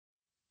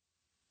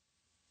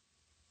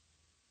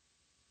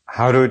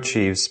How to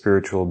achieve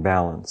spiritual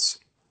balance.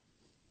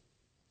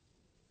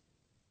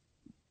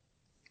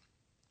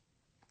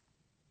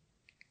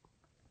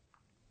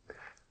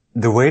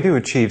 The way to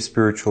achieve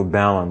spiritual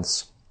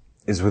balance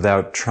is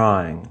without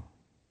trying.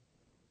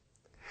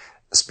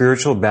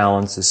 Spiritual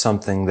balance is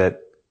something that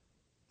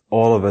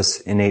all of us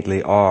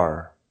innately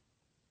are.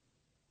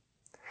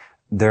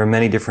 There are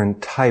many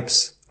different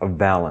types of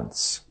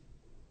balance.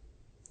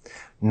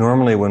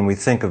 Normally, when we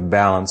think of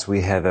balance,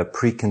 we have a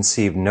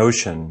preconceived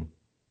notion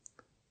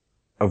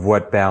of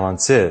what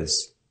balance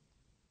is.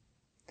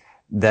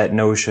 That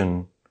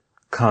notion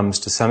comes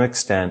to some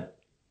extent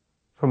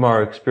from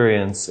our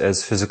experience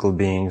as physical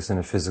beings in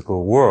a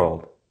physical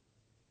world.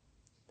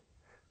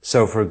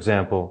 So, for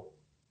example,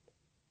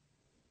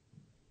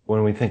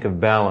 when we think of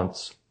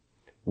balance,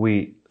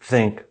 we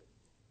think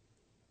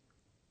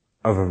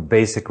of a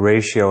basic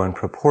ratio and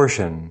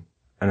proportion,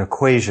 an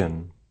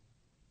equation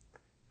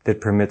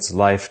that permits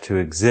life to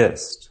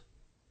exist,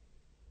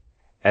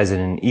 as in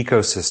an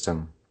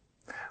ecosystem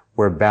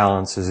where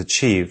balance is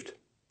achieved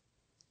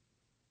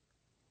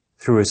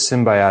through a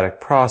symbiotic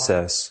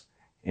process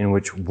in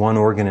which one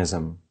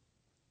organism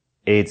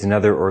aids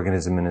another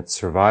organism in its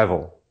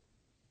survival.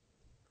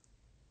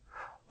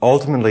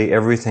 Ultimately,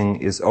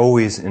 everything is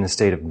always in a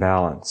state of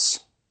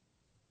balance.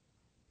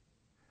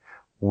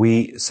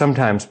 We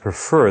sometimes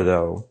prefer,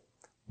 though,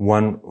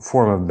 one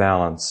form of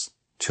balance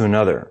to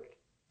another.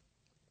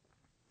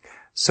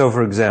 So,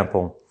 for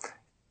example,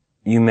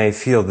 you may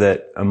feel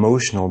that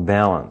emotional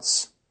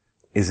balance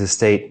is a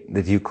state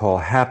that you call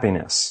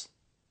happiness.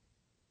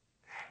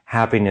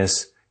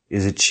 Happiness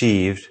is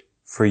achieved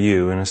for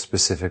you in a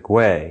specific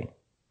way.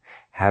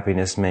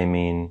 Happiness may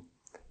mean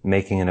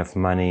making enough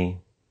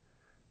money.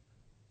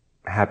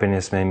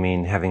 Happiness may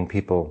mean having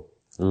people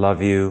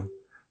love you,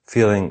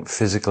 feeling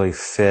physically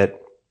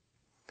fit,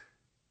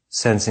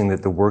 sensing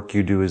that the work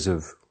you do is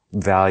of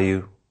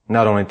value,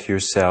 not only to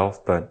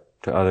yourself, but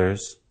to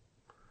others.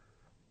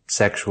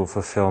 Sexual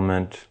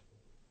fulfillment,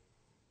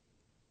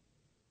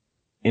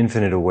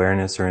 infinite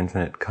awareness or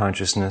infinite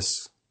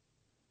consciousness,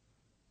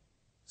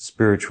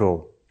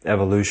 spiritual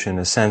evolution,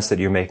 a sense that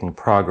you're making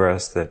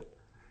progress, that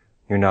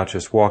you're not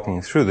just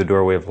walking through the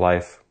doorway of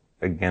life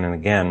again and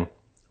again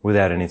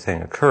without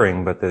anything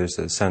occurring, but there's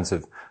a sense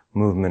of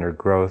movement or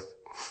growth.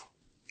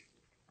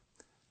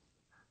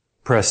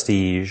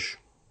 Prestige.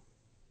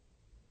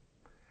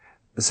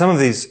 Some of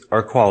these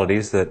are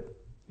qualities that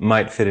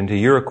might fit into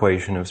your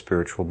equation of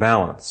spiritual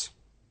balance.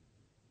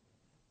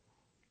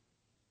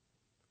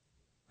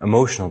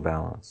 Emotional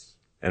balance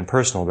and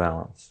personal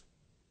balance.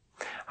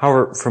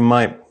 However, from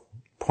my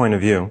point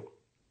of view,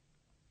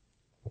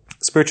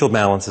 spiritual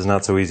balance is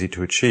not so easy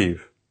to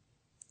achieve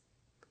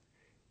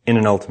in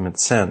an ultimate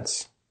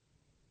sense.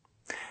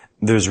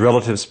 There's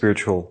relative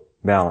spiritual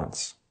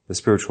balance, the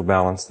spiritual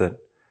balance that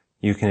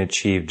you can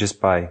achieve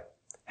just by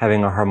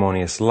having a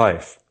harmonious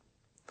life.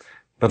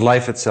 But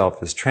life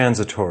itself is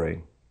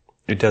transitory.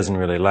 It doesn't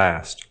really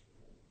last.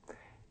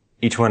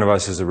 Each one of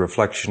us is a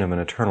reflection of an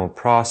eternal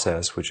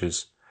process, which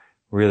is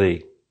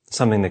really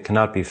something that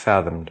cannot be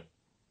fathomed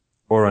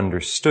or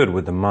understood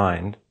with the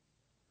mind,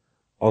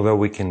 although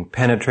we can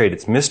penetrate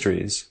its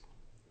mysteries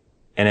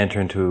and enter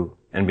into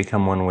and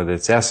become one with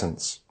its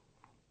essence.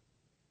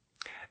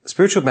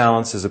 Spiritual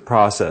balance is a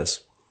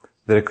process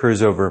that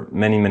occurs over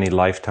many, many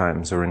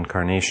lifetimes or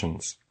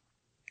incarnations.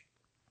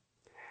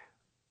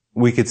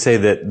 We could say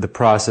that the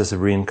process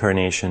of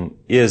reincarnation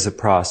is a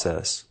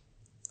process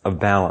of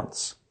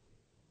balance.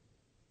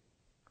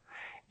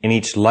 In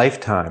each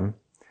lifetime,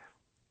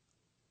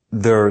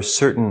 there are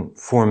certain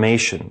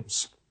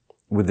formations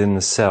within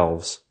the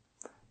selves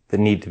that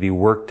need to be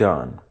worked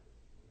on.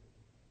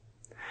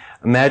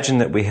 Imagine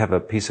that we have a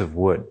piece of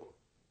wood,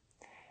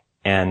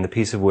 and the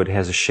piece of wood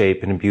has a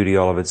shape and a beauty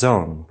all of its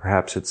own.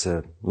 Perhaps it's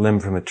a limb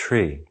from a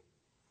tree,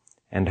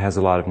 and has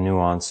a lot of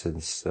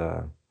nuances,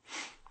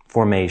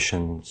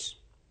 formations,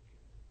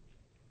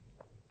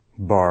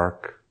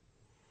 bark,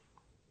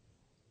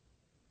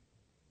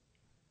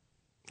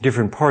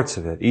 different parts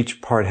of it,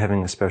 each part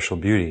having a special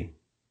beauty.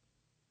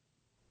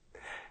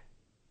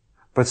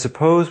 But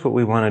suppose what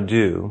we want to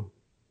do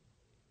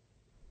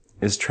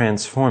is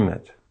transform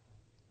it,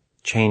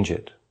 change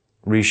it,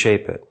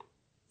 reshape it.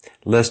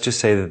 Let's just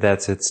say that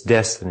that's its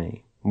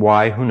destiny.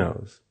 Why? Who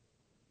knows?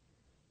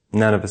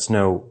 None of us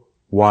know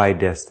why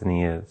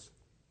destiny is.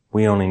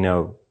 We only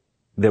know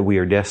that we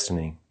are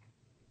destiny.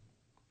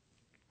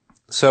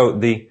 So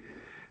the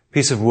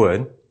piece of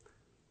wood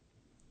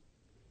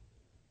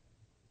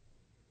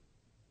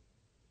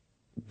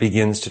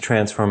begins to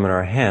transform in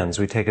our hands.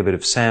 We take a bit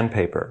of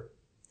sandpaper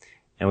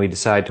and we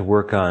decide to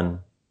work on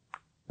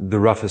the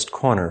roughest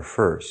corner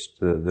first,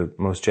 the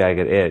most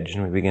jagged edge,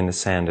 and we begin to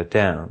sand it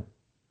down.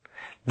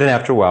 Then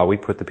after a while, we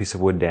put the piece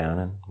of wood down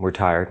and we're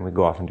tired and we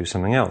go off and do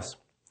something else.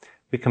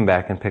 We come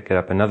back and pick it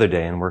up another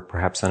day and work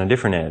perhaps on a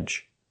different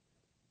edge.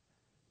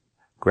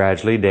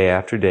 Gradually, day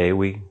after day,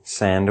 we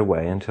sand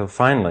away until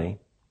finally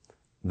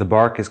the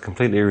bark is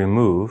completely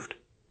removed,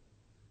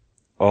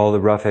 all the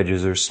rough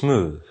edges are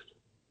smoothed.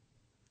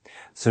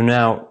 So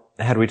now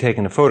had we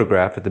taken a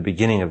photograph at the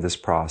beginning of this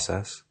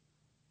process,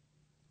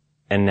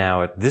 and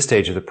now at this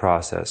stage of the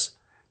process,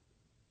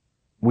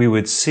 we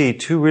would see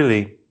two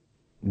really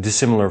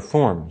dissimilar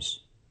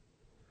forms.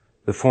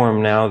 The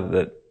form now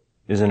that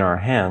is in our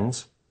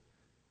hands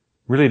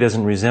really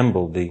doesn't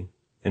resemble the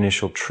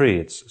initial tree.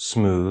 It's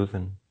smooth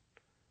and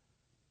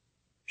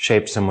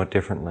shaped somewhat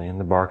differently, and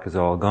the bark is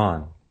all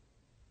gone.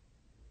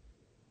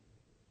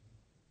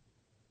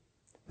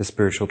 The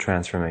spiritual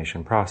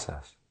transformation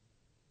process.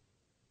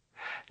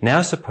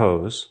 Now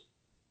suppose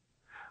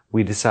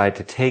we decide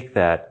to take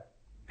that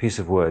piece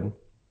of wood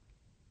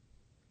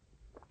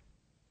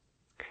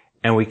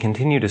and we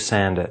continue to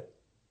sand it.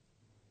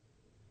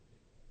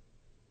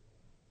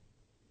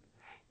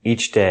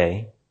 Each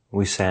day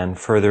we sand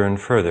further and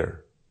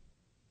further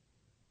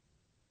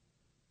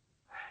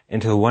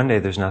until one day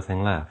there's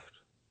nothing left.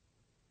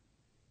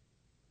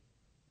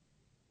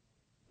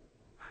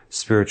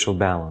 Spiritual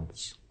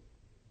balance.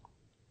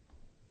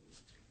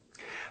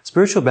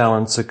 Spiritual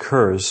balance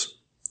occurs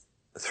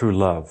through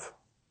love.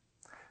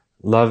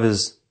 Love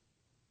is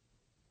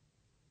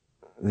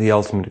the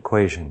ultimate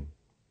equation.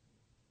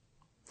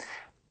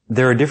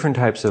 There are different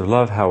types of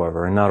love,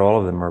 however, and not all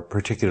of them are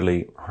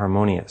particularly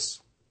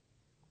harmonious.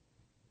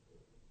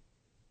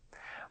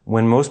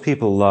 When most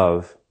people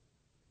love,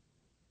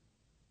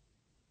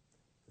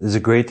 there's a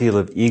great deal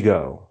of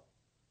ego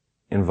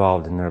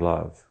involved in their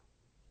love.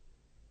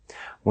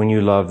 When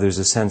you love, there's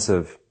a sense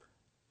of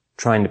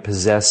trying to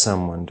possess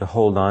someone, to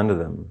hold on to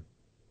them.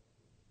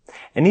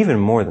 And even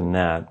more than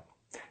that,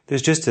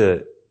 there's just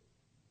a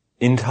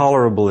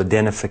intolerable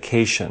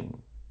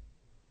identification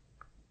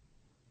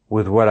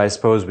with what I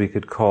suppose we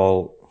could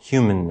call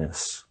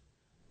humanness.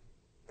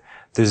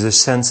 There's a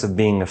sense of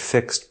being a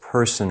fixed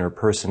person or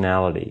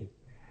personality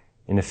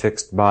in a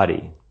fixed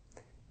body,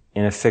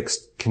 in a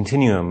fixed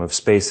continuum of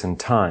space and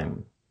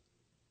time.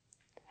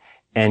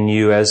 And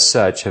you, as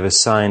such, have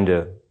assigned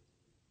a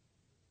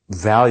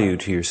value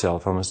to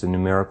yourself, almost a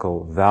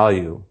numerical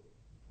value.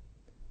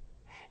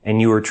 And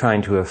you are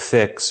trying to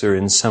affix or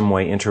in some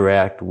way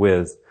interact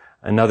with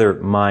another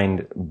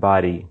mind,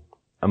 body,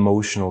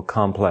 emotional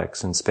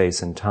complex in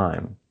space and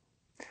time.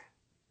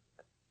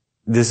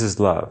 This is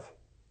love.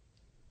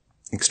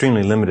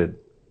 Extremely limited.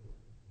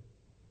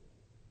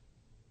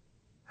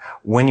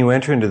 When you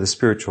enter into the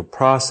spiritual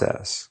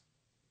process,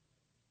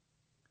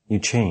 you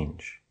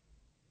change.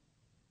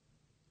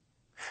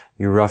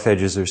 Your rough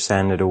edges are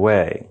sanded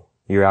away.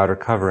 Your outer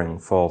covering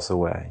falls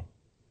away.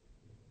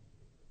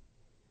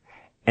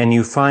 And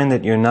you find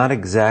that you're not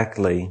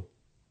exactly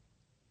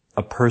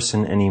a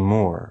person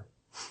anymore.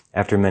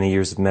 After many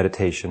years of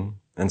meditation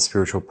and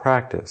spiritual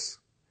practice,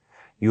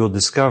 you will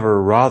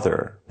discover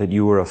rather that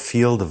you are a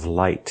field of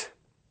light,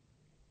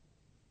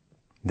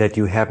 that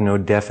you have no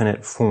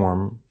definite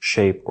form,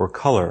 shape, or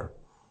color.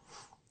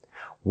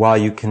 While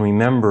you can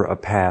remember a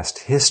past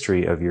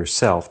history of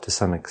yourself to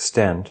some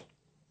extent,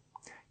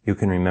 you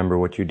can remember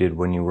what you did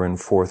when you were in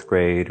 4th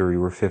grade, or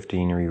you were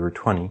 15, or you were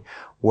 20,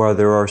 while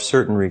there are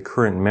certain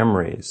recurrent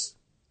memories,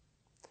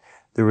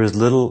 there is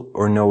little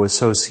or no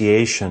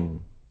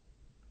association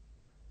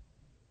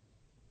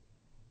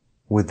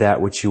with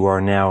that which you are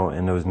now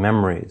in those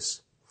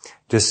memories.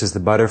 Just as the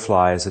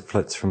butterfly, as it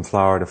flits from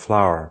flower to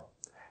flower,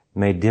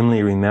 may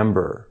dimly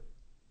remember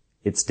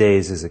its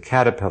days as a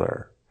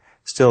caterpillar,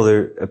 still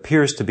there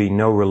appears to be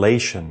no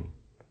relation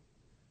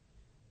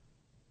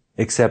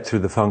except through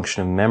the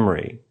function of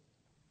memory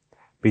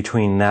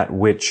between that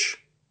which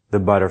the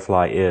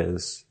butterfly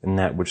is and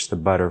that which the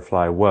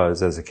butterfly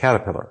was as a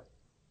caterpillar.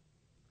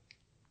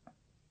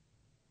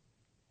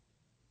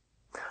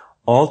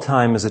 All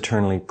time is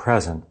eternally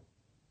present.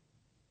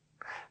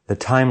 The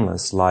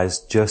timeless lies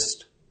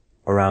just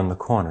around the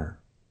corner.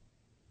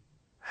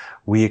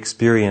 We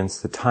experience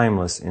the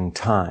timeless in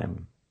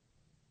time.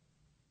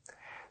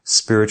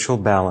 Spiritual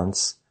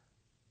balance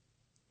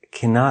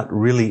cannot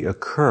really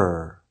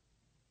occur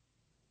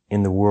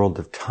in the world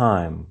of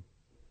time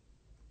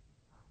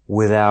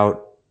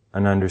without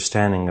an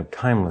understanding of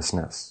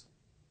timelessness,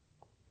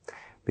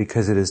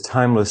 because it is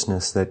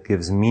timelessness that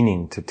gives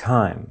meaning to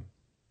time.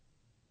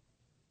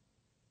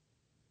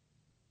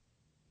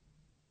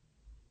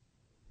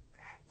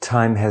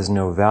 Time has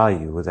no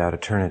value without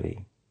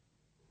eternity.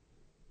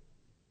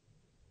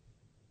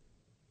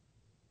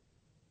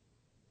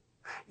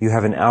 You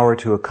have an hour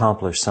to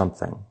accomplish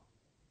something.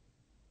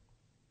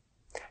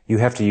 You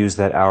have to use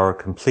that hour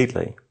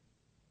completely.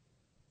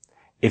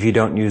 If you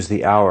don't use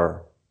the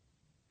hour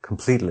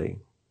completely,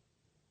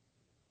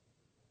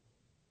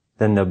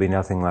 then there'll be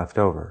nothing left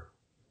over.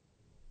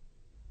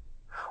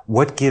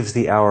 What gives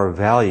the hour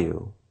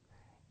value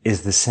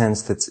is the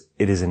sense that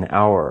it is an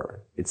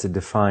hour. It's a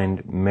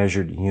defined,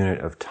 measured unit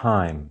of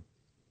time.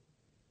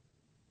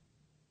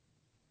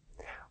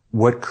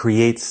 What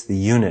creates the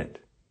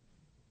unit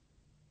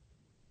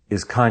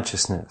is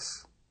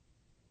consciousness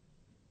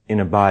in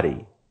a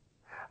body,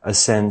 a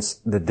sense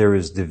that there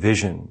is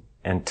division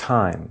and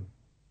time.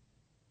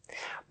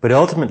 But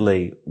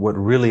ultimately, what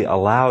really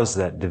allows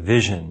that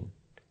division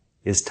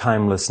is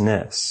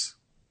timelessness.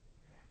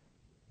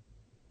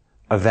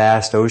 a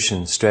vast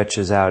ocean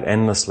stretches out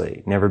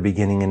endlessly, never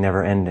beginning and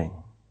never ending.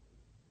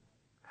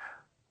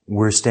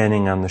 We're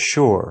standing on the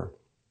shore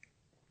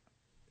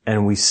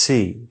and we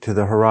see to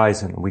the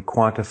horizon, we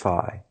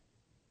quantify.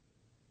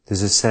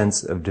 There's a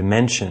sense of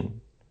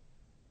dimension,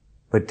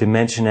 but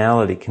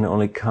dimensionality can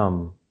only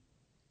come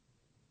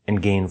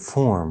and gain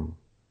form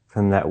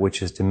from that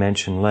which is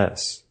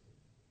dimensionless.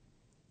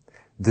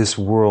 This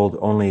world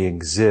only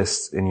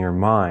exists in your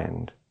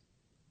mind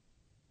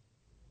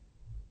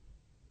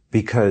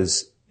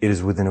because it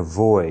is within a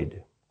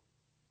void.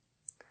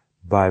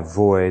 By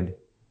void,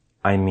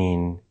 I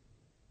mean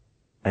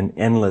an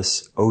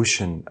endless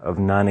ocean of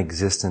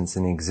non-existence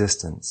and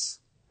existence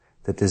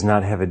that does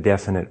not have a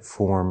definite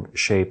form,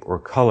 shape, or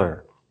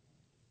color.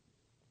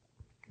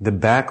 The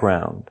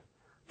background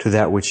to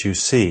that which you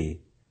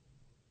see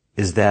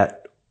is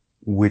that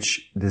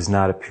which does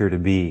not appear to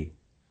be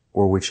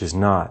or which is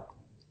not.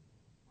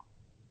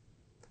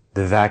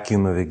 The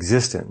vacuum of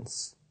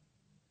existence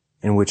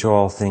in which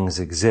all things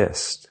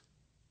exist,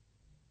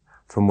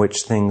 from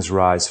which things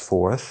rise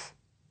forth,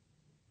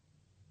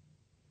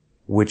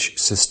 which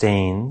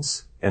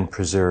sustains and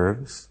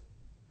preserves,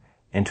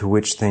 and to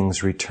which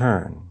things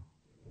return.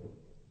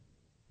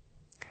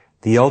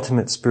 The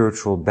ultimate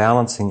spiritual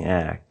balancing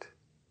act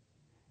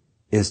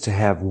is to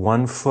have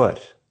one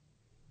foot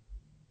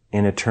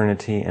in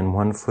eternity and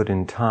one foot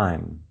in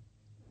time,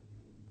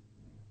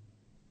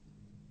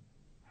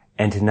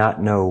 and to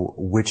not know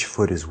which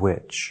foot is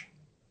which.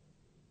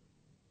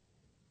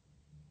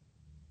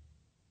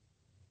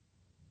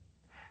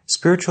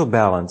 Spiritual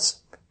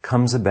balance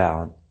comes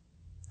about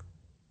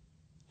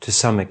to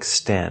some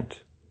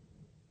extent,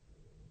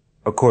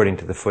 according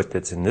to the foot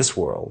that's in this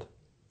world,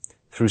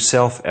 through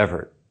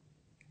self-effort.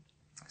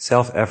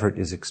 Self-effort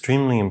is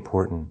extremely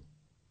important.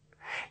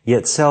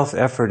 Yet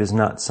self-effort is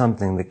not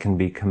something that can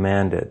be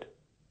commanded,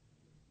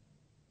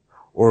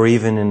 or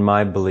even, in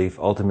my belief,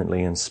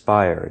 ultimately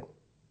inspired.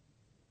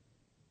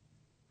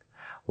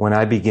 When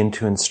I begin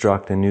to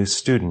instruct a new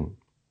student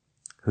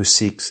who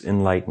seeks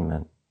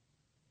enlightenment,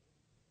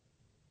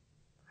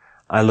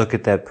 I look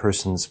at that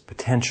person's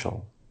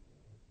potential.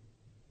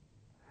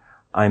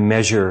 I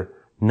measure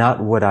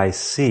not what I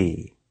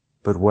see,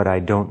 but what I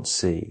don't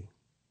see.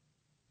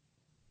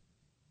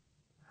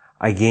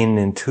 I gain an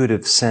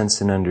intuitive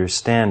sense and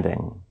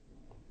understanding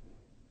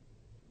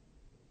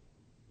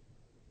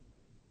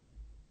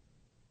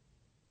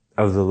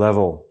of the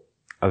level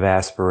of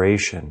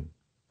aspiration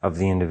of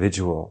the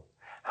individual,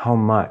 how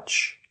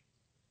much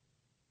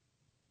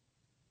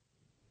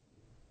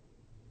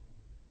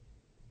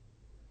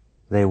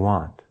they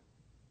want,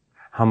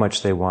 how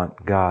much they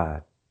want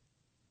God.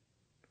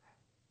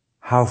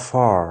 How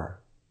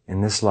far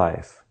in this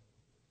life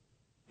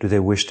do they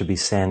wish to be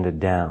sanded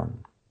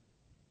down?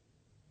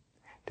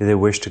 Do they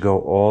wish to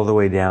go all the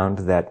way down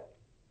to that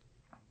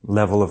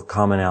level of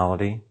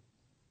commonality,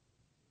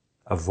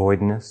 of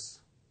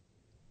voidness?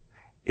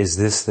 Is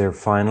this their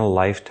final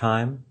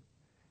lifetime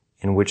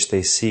in which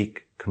they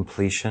seek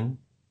completion?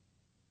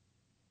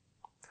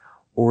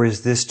 Or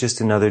is this just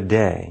another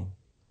day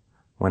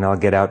when I'll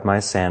get out my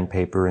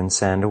sandpaper and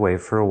sand away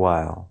for a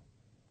while,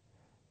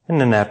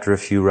 and then after a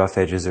few rough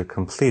edges are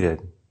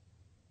completed,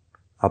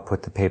 I'll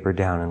put the paper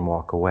down and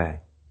walk away?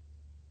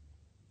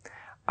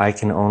 I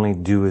can only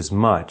do as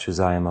much as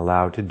I am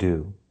allowed to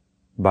do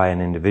by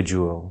an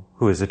individual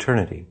who is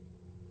eternity.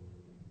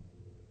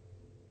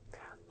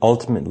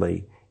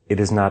 Ultimately, it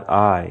is not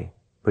I,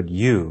 but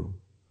you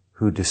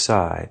who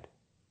decide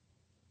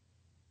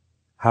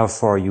how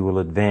far you will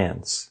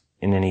advance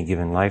in any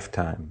given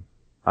lifetime.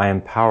 I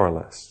am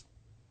powerless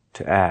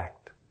to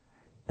act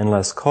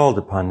unless called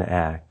upon to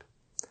act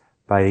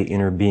by the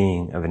inner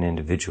being of an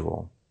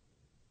individual.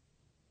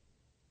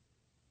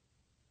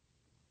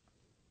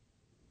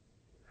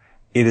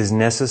 It is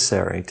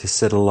necessary to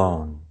sit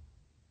alone,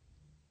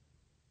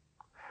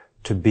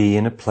 to be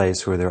in a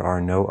place where there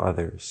are no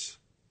others.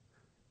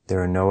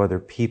 There are no other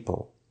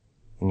people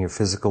in your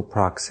physical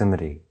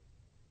proximity,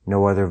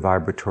 no other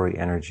vibratory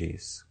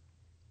energies.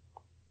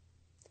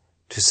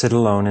 To sit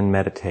alone and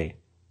meditate.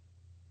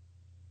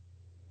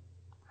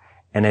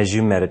 And as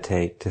you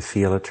meditate, to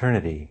feel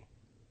eternity.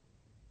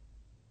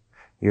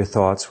 Your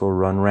thoughts will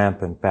run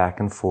rampant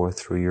back and forth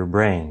through your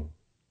brain.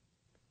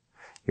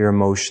 Your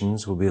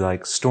emotions will be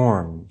like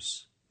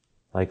storms,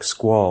 like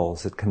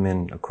squalls that come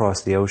in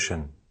across the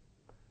ocean.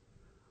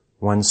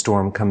 One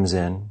storm comes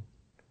in,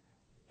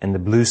 and the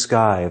blue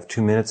sky of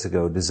 2 minutes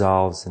ago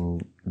dissolves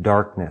in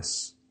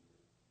darkness.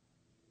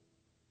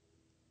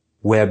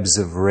 Webs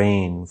of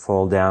rain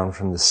fall down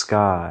from the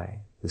sky.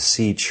 The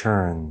sea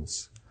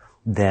churns.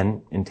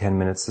 Then, in 10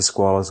 minutes, the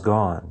squall is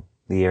gone.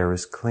 The air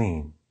is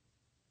clean.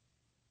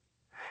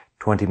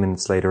 20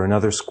 minutes later,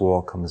 another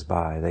squall comes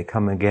by. They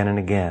come again and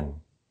again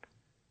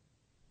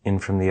in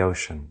from the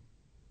ocean.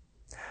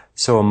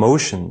 So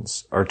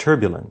emotions are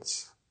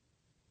turbulence.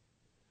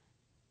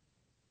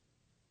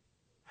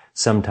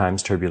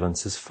 Sometimes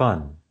turbulence is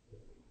fun.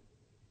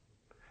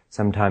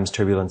 Sometimes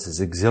turbulence is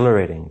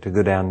exhilarating, to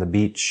go down the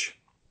beach,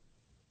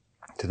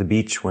 to the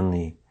beach when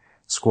the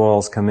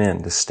squalls come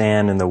in, to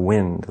stand in the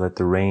wind, let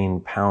the rain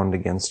pound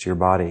against your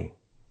body.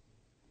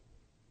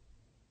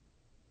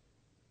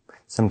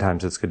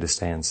 Sometimes it's good to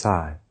stay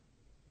inside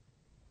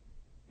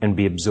and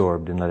be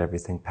absorbed and let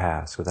everything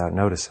pass without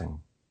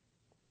noticing.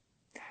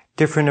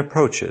 Different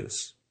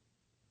approaches,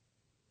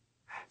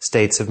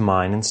 states of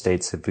mind and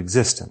states of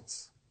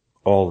existence,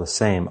 all the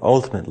same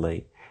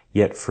ultimately,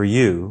 yet for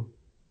you,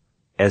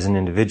 as an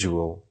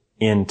individual,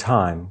 in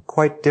time,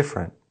 quite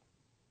different.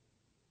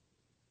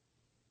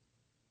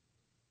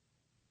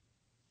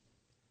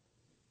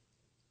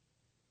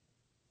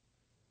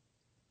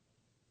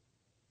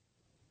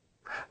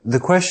 The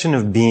question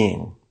of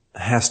being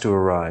has to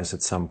arise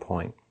at some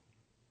point.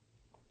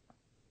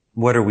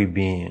 What are we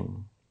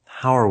being?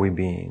 How are we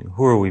being?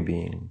 Who are we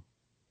being?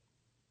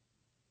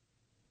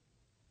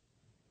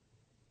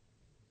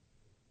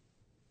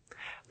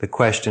 The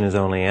question is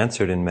only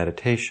answered in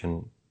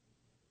meditation.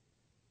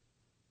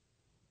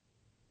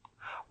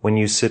 When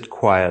you sit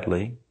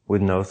quietly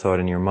with no thought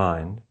in your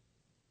mind,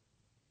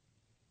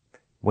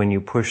 when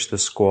you push the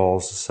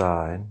squalls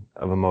aside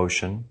of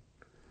emotion,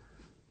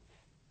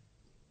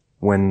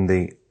 when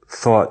the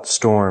thought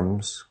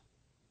storms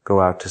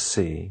go out to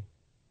sea,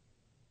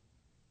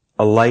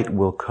 a light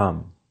will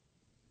come.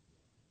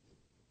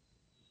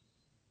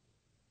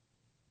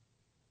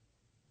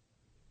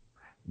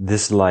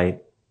 This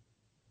light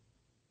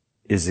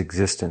is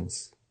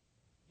existence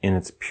in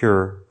its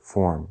pure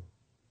form.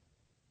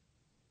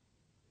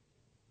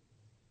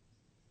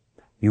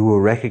 You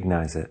will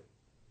recognize it.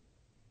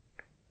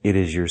 It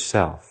is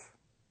yourself.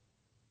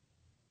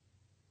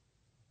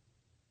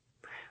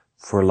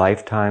 For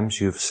lifetimes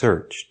you've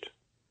searched,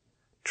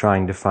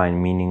 trying to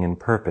find meaning and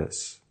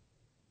purpose,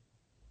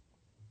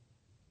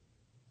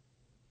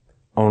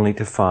 only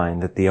to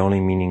find that the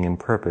only meaning and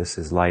purpose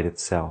is light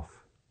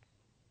itself.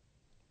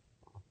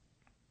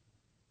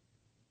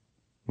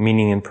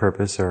 Meaning and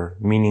purpose are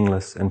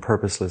meaningless and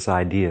purposeless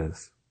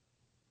ideas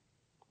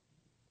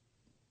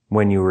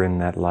when you are in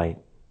that light,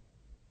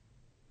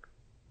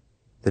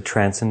 the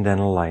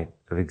transcendental light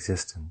of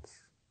existence.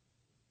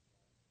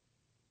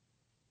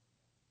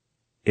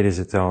 It is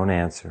its own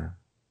answer.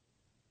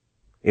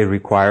 It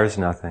requires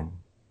nothing.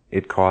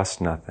 It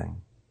costs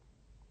nothing.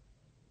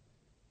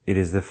 It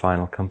is the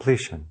final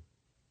completion.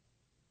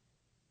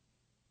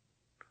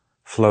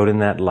 Float in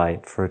that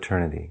light for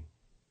eternity,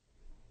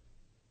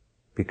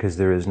 because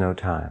there is no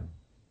time.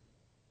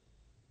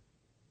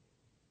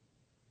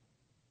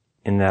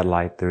 In that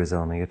light there is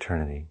only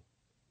eternity.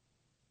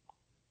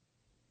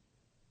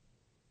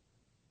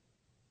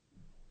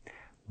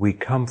 We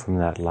come from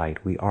that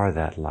light. We are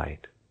that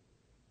light.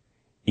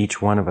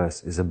 Each one of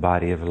us is a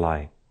body of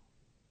light.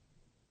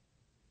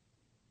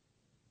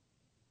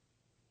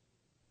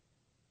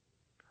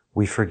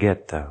 We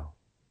forget, though.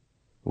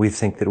 We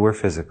think that we're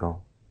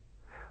physical.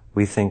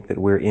 We think that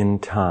we're in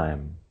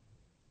time,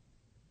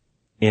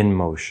 in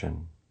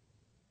motion,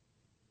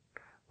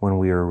 when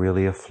we are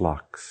really a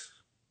flux.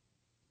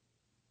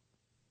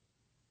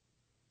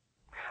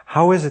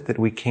 How is it that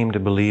we came to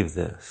believe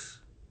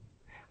this?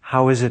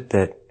 How is it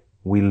that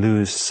we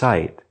lose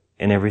sight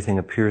and everything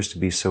appears to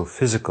be so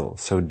physical,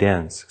 so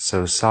dense,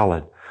 so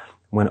solid,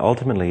 when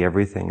ultimately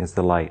everything is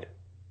the light,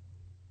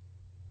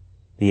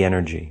 the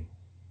energy?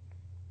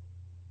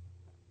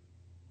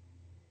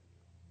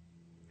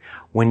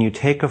 When you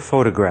take a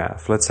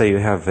photograph, let's say you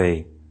have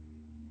a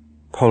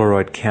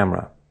Polaroid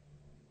camera.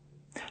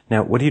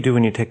 Now, what do you do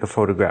when you take a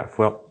photograph?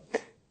 Well,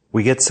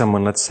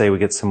 let's say we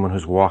get someone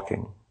who's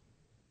walking,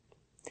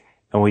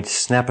 and we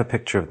snap a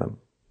picture of them.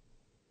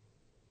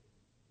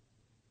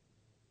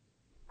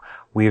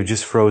 We have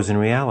just frozen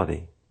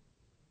reality,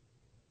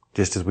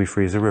 just as we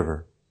freeze a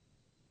river.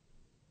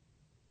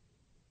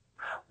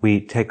 We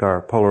take our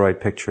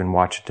Polaroid picture and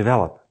watch it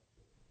develop.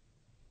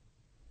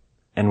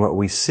 And what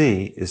we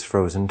see is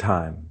frozen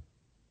time.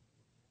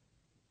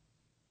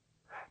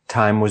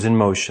 Time was in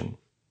motion.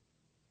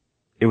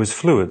 It was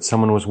fluid.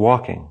 Someone was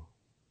walking.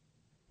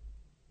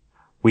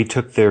 We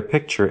took their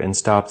picture and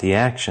stopped the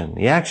action.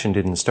 The action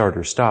didn't start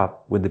or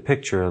stop with the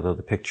picture, although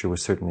the picture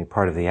was certainly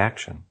part of the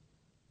action.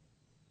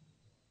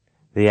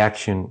 The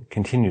action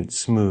continued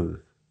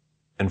smooth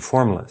and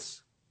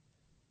formless.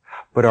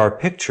 But our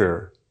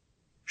picture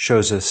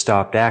shows a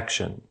stopped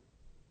action,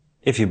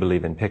 if you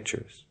believe in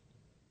pictures.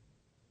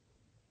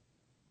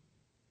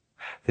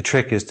 The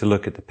trick is to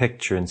look at the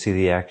picture and see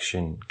the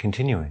action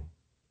continuing,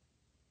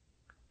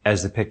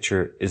 as the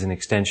picture is an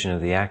extension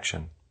of the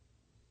action.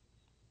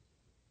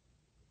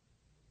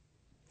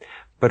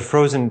 But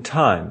frozen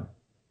time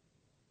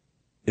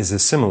is a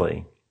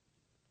simile,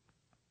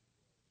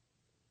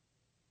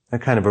 a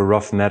kind of a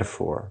rough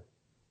metaphor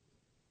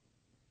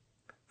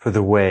for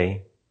the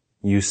way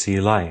you see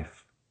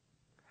life.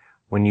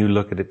 When you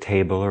look at a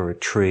table or a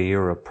tree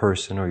or a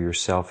person or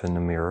yourself in the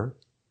mirror,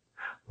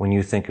 when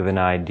you think of an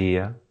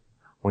idea,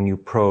 when you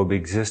probe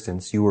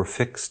existence, you are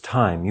fixed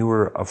time. You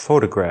are a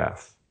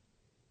photograph.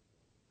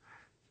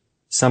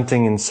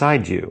 Something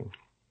inside you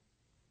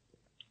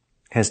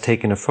has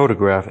taken a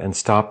photograph and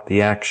stopped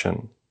the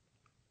action.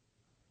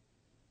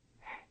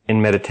 In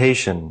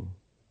meditation,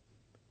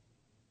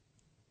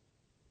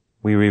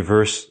 we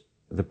reverse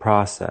the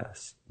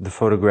process. The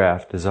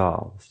photograph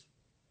dissolves,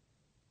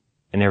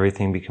 and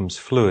everything becomes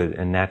fluid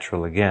and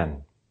natural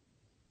again.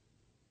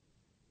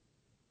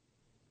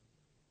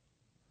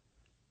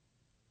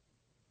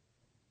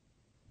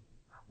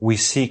 We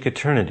seek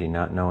eternity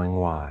not knowing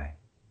why.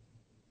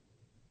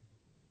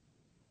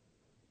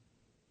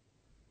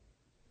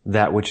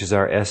 That which is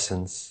our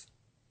essence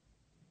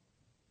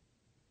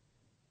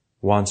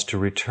wants to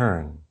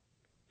return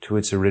to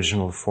its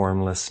original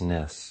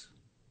formlessness,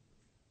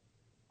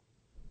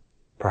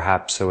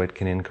 perhaps so it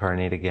can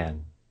incarnate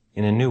again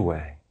in a new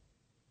way,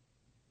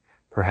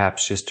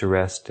 perhaps just to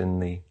rest in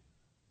the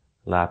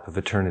lap of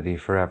eternity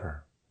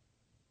forever.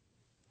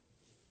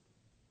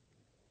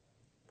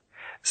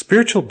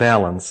 Spiritual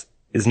balance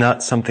is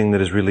not something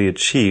that is really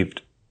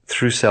achieved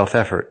through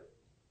self-effort.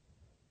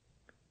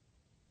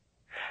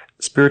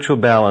 Spiritual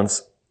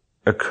balance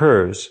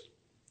occurs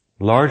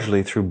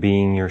largely through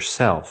being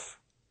yourself.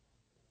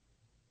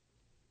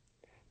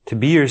 To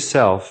be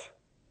yourself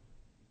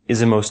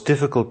is a most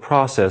difficult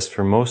process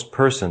for most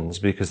persons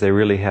because they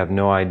really have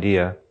no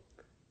idea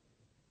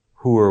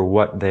who or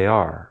what they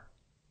are.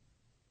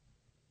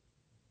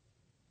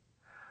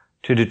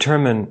 To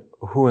determine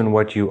who and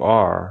what you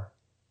are,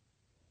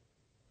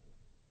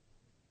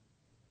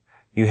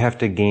 you have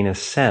to gain a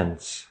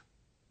sense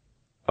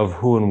of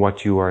who and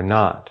what you are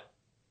not.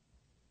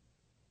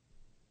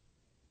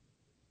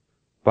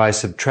 By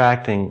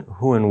subtracting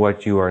who and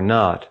what you are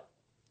not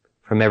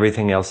from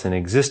everything else in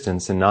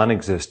existence and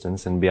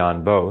non-existence and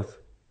beyond both,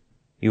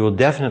 you will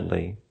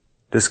definitely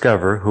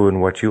discover who and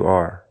what you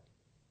are.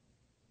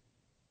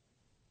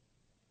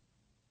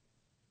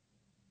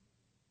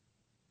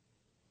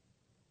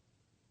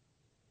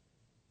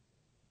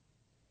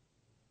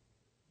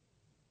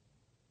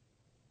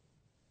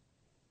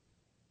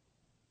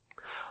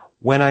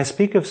 When I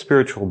speak of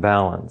spiritual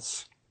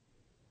balance,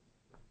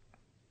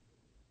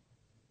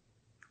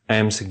 I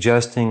am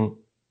suggesting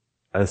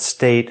a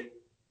state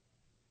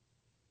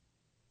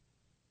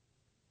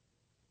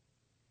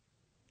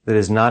that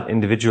is not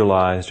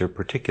individualized or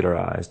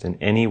particularized in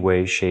any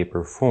way, shape,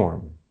 or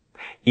form.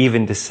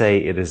 Even to say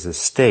it is a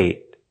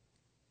state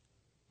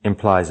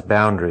implies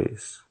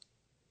boundaries,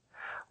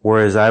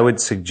 whereas I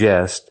would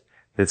suggest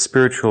that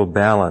spiritual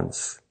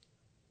balance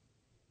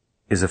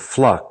is a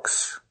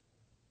flux.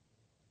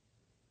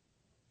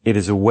 It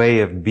is a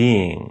way of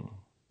being,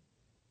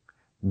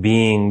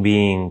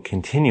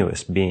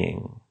 continuous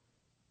being.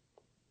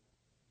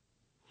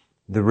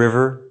 The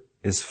river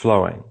is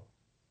flowing.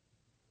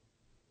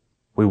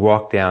 We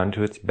walk down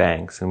to its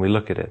banks and we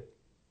look at it.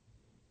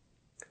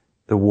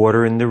 The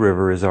water in the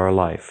river is our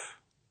life.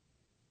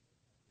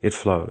 It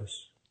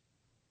flows.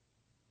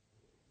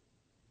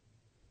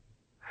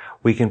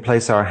 We can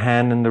place our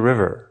hand in the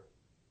river.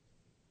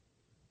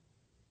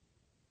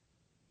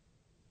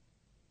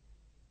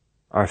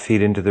 Our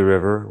feet into the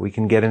river, we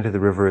can get into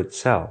the river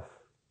itself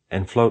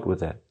and float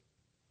with it.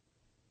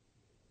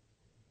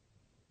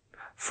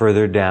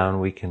 Further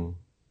down, we can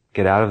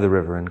get out of the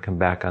river and come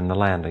back on the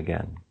land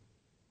again.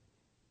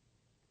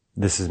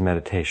 This is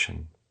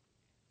meditation.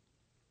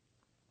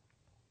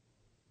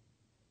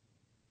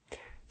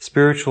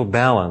 Spiritual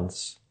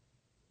balance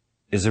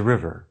is a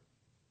river.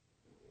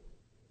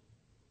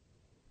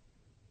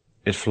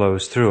 It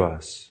flows through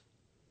us.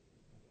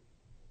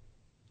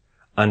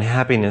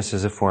 Unhappiness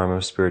is a form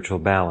of spiritual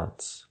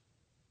balance.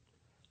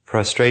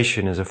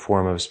 Frustration is a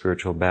form of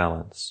spiritual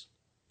balance.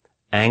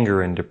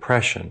 Anger and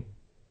depression,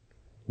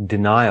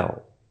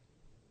 denial,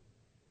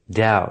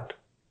 doubt,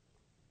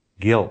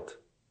 guilt,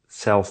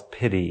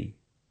 self-pity,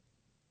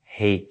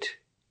 hate,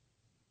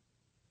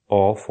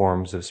 all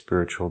forms of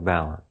spiritual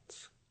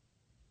balance.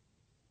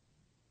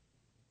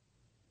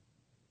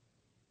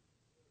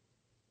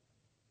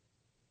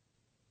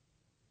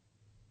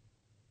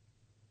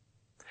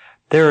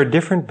 There are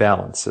different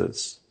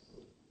balances.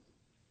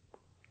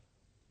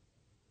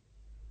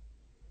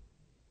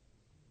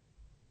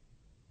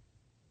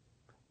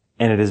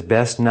 And it is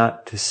best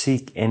not to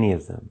seek any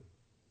of them.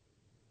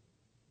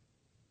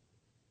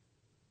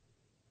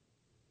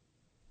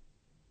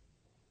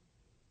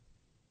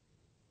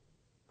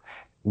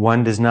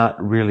 One does not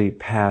really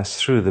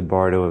pass through the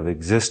bardo of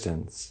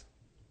existence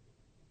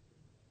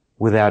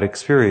without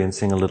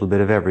experiencing a little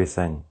bit of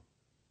everything.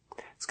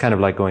 It's kind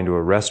of like going to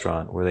a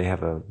restaurant where they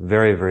have a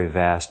very, very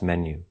vast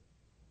menu.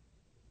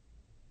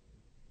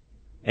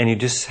 And you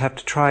just have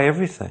to try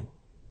everything.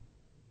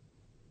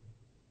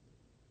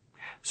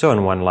 So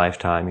in one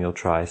lifetime, you'll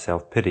try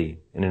self-pity,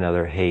 in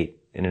another hate,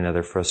 in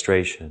another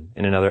frustration,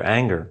 in another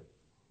anger.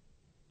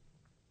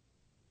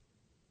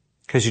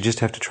 Because you just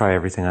have to try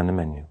everything on the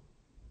menu.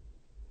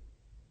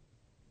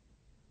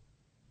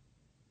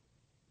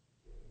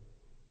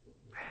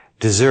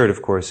 Dessert,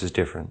 of course, is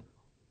different.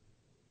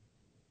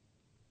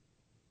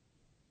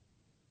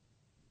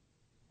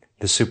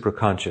 The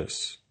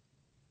superconscious.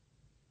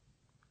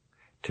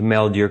 To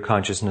meld your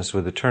consciousness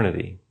with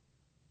eternity.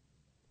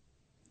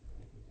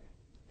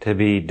 To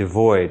be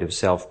devoid of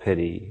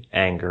self-pity,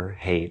 anger,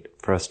 hate,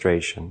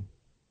 frustration.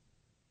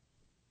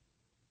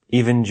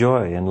 Even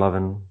joy and love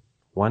and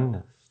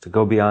oneness, to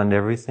go beyond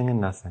everything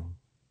and nothing.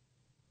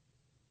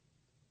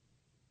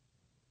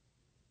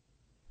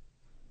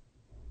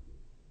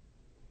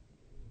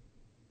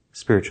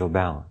 Spiritual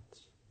balance.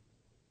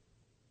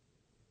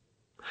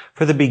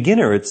 For the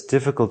beginner, it's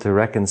difficult to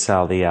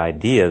reconcile the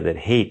idea that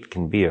hate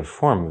can be a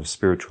form of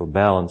spiritual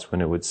balance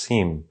when it would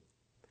seem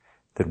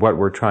that what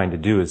we're trying to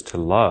do is to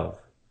love,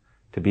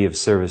 to be of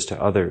service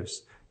to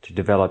others, to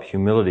develop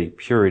humility,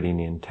 purity, and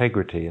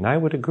integrity. And I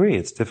would agree,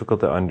 it's difficult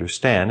to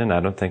understand, and I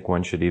don't think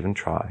one should even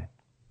try.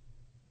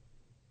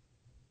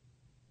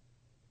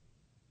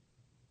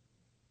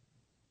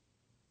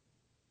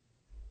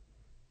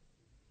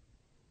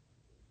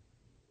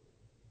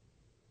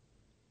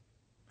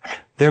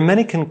 There are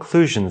many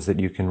conclusions that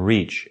you can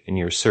reach in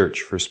your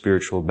search for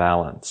spiritual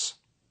balance.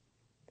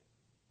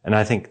 And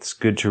I think it's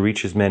good to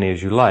reach as many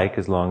as you like,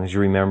 as long as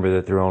you remember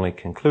that they're only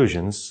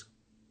conclusions.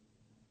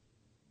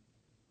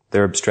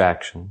 They're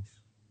abstractions.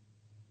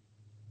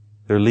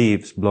 They're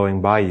leaves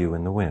blowing by you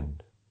in the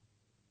wind.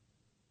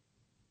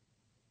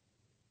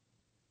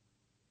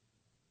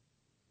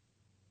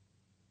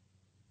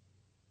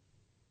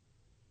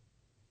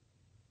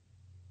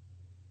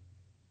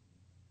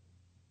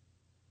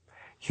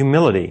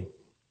 Humility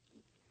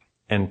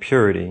and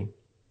purity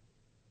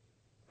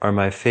are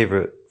my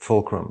favorite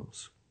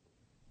fulcrums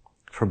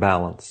for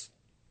balance.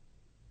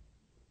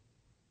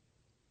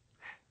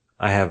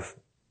 I have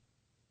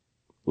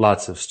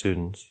lots of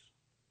students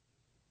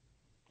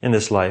in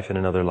this life and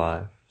in other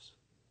lives,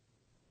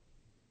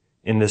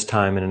 in this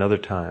time and in other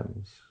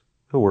times,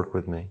 who work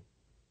with me.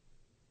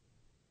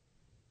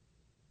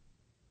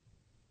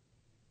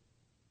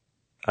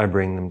 I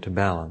bring them to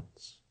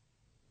balance.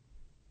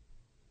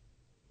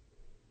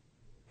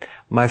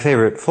 My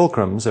favorite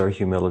fulcrums are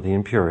humility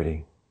and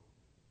purity.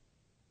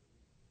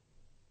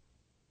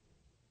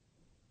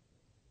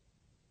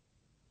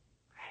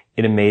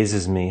 It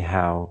amazes me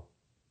how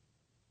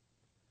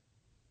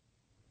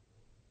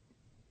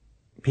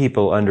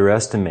people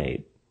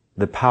underestimate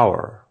the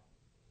power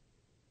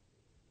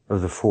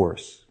of the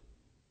Force.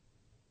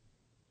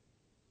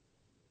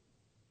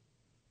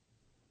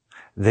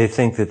 They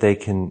think that they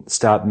can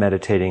stop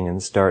meditating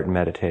and start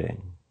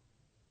meditating.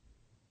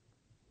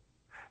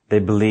 They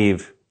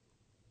believe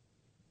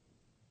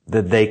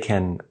that they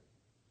can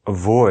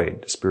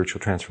avoid spiritual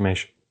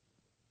transformation.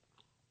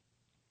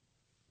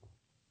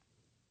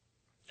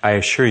 I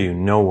assure you,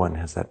 no one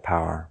has that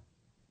power.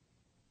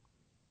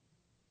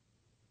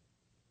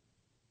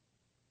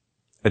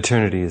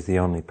 Eternity is the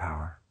only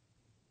power.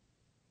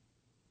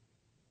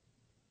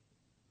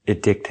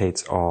 It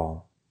dictates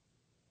all.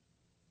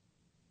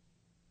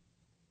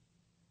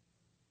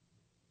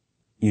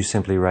 You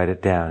simply write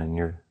it down in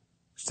your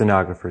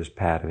stenographer's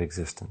pad of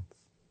existence.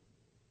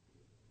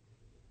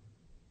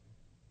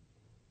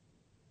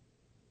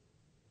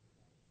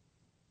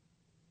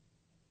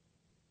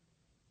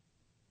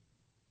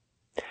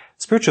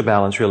 Spiritual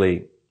balance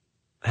really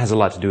has a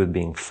lot to do with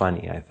being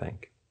funny, I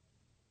think.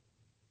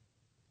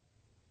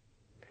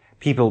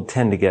 People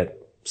tend to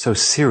get so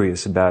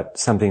serious about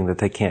something that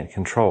they can't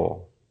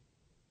control.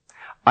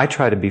 I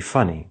try to be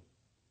funny.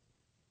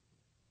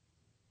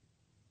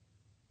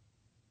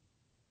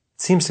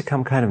 It seems to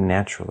come kind of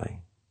naturally.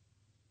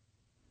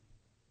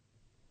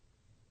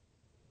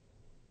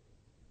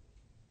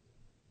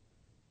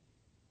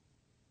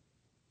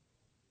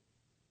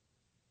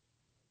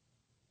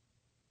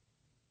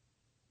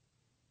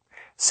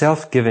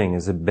 Self-giving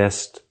is the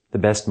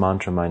best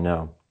mantra I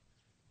know.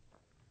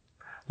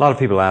 A lot of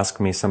people ask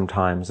me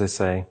sometimes, they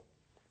say,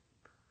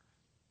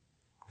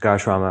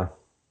 "Gosh, Rama,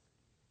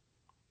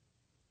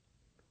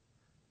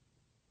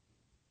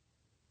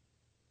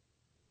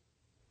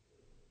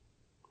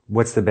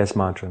 what's the best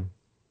mantra?"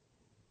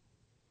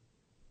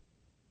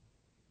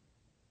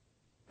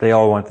 They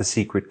all want the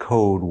secret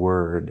code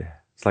word.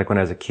 It's like when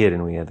I was a kid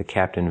and we had the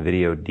Captain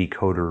Video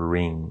decoder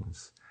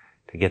rings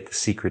to get the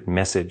secret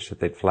message that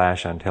they'd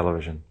flash on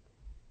television.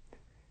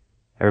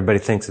 Everybody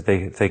thinks that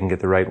if they can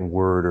get the right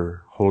word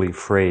or holy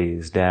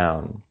phrase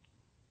down,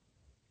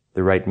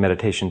 the right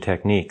meditation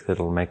technique,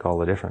 that'll make all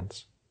the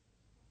difference.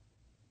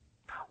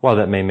 While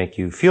that may make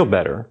you feel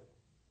better,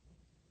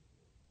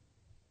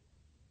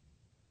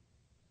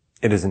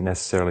 it isn't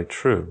necessarily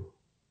true.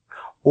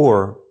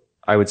 Or,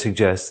 I would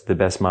suggest the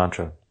best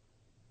mantra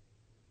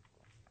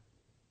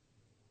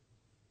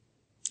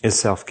is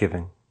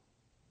self-giving.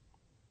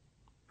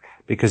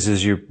 Because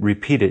as you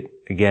repeat it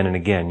again and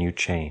again, you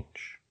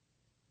change.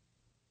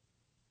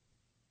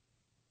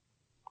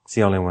 It's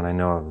the only one I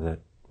know of that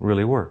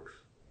really works.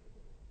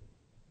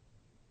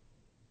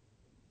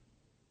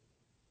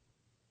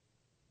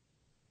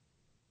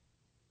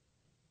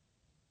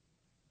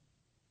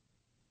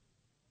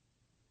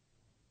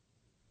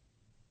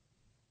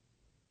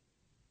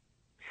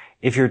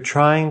 If you're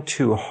trying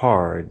too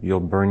hard, you'll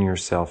burn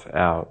yourself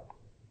out.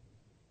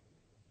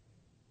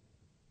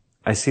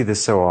 I see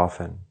this so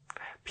often.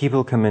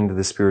 People come into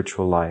the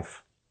spiritual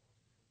life.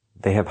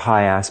 They have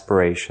high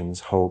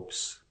aspirations,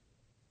 hopes,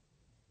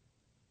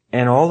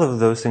 And all of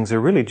those things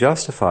are really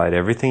justified.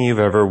 Everything you've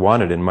ever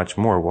wanted and much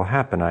more will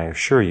happen, I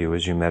assure you,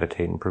 as you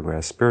meditate and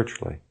progress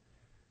spiritually.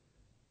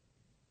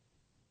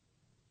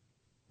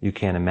 You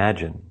can't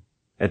imagine,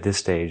 at this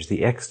stage,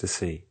 the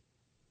ecstasy,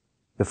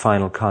 the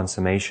final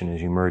consummation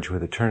as you merge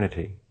with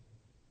eternity.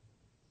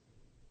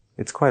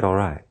 It's quite all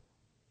right.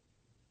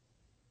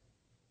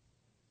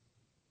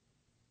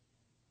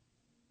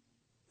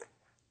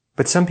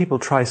 But some people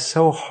try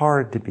so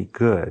hard to be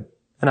good,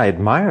 and I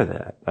admire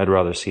that. I'd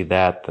rather see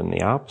that than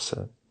the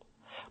opposite.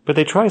 But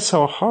they try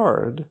so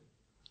hard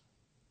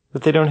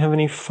that they don't have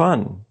any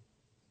fun.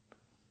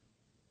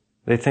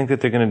 They think that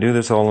they're going to do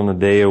this all in a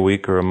day, a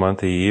week, or a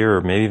month, a year,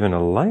 or maybe even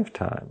a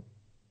lifetime.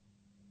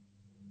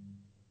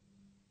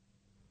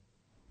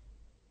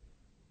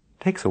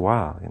 It takes a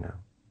while,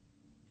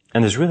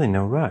 And there's really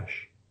no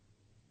rush.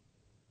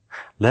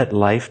 Let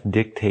life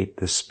dictate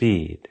the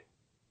speed.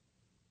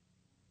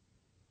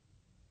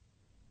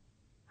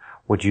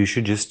 What you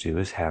should just do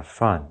is have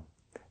fun.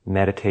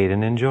 Meditate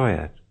and enjoy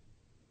it.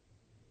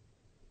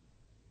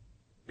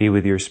 Be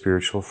with your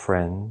spiritual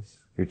friends,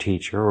 your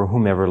teacher, or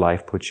whomever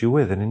life puts you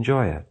with, and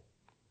enjoy it.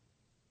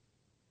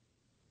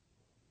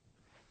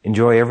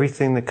 Enjoy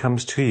everything that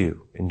comes to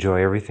you.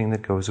 Enjoy everything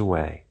that goes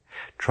away.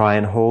 Try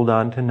and hold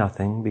on to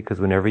nothing, because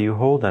whenever you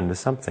hold on to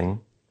something,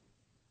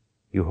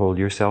 you hold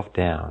yourself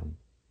down.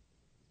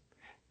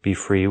 Be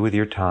free with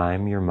your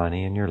time, your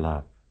money, and your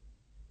love.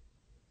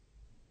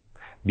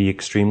 Be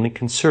extremely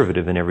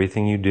conservative in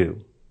everything you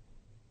do.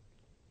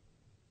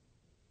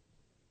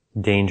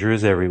 Danger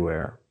is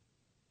everywhere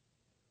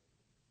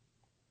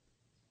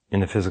in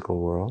the physical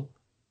world.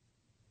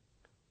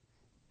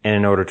 And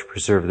in order to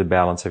preserve the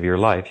balance of your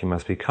life, you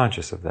must be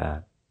conscious of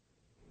that.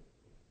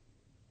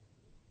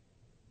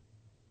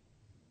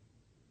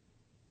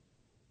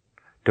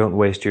 Don't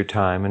waste your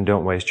time, and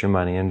don't waste your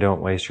money, and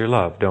don't waste your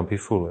love. Don't be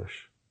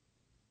foolish.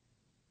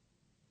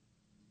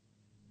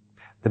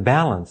 The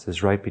balance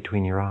is right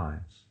between your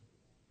eyes.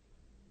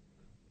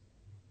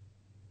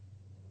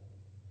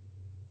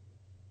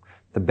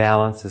 The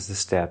balance is the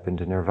step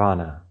into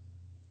nirvana.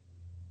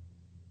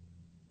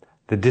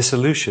 The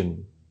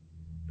dissolution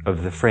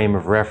of the frame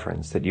of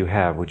reference that you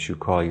have, which you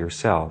call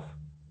yourself,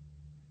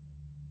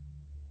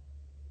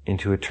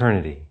 into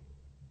eternity.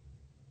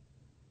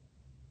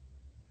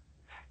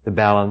 The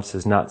balance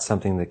is not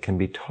something that can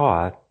be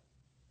taught,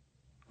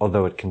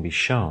 although it can be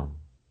shown.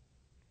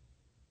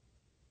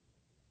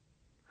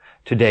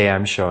 Today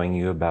I'm showing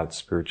you about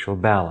spiritual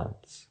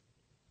balance.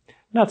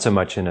 Not so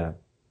much in a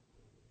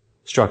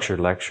structured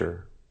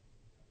lecture.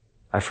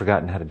 I've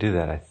forgotten how to do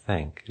that, I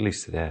think, at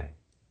least today.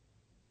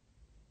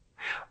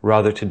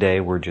 Rather, today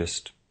we're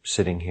just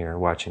sitting here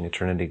watching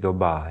eternity go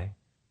by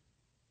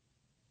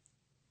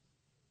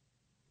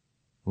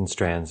in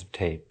strands of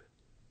tape.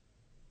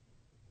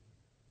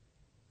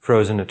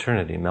 Frozen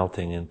eternity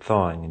melting and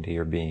thawing into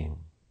your being.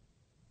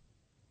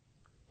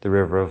 The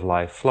river of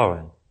life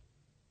flowing.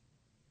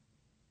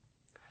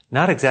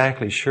 Not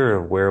exactly sure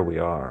of where we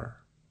are,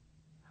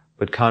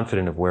 but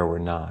confident of where we're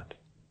not.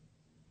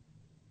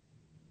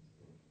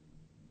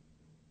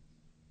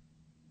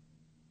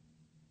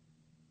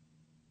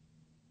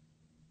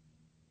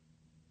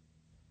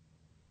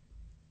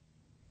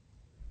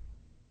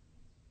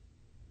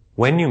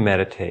 When you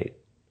meditate,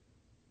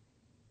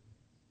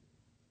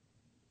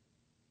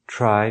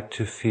 try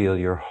to feel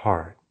your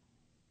heart.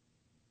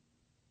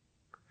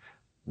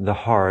 The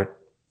heart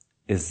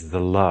is the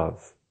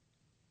love.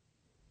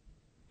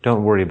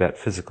 Don't worry about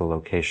physical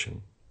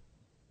location.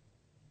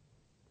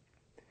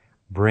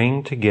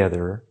 Bring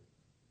together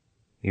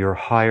your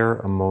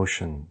higher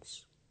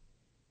emotions.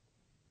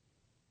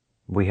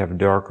 We have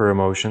darker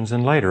emotions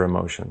and lighter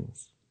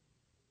emotions.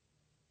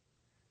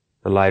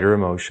 The lighter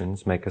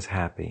emotions make us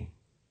happy.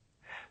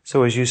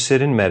 So as you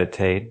sit and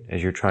meditate,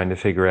 as you're trying to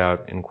figure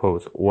out, in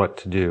quotes, what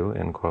to do,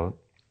 end quote,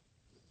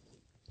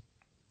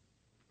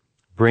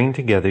 bring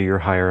together your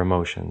higher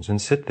emotions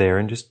and sit there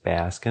and just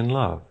bask in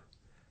love.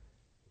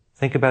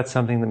 Think about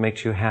something that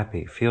makes you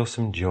happy. Feel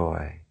some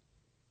joy.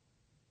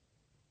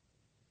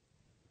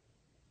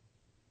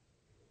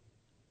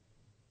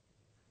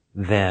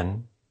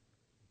 Then,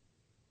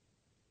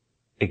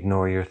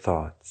 ignore your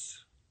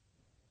thoughts.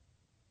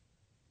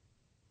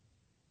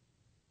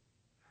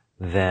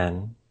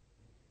 Then,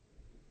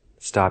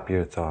 stop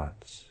your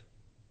thoughts.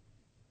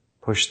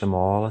 Push them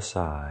all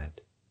aside.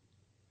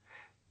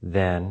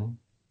 Then,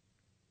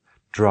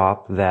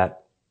 drop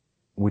that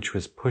which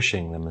was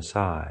pushing them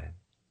aside.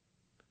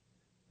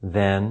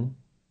 Then,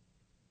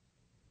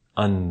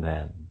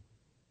 unthen.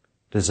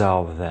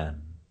 Dissolve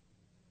them.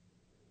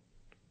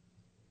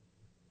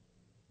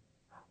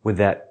 With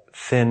that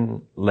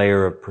thin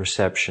layer of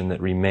perception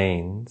that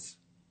remains,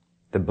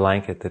 the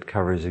blanket that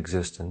covers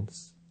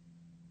existence,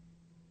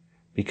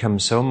 become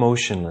so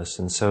motionless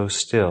and so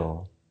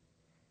still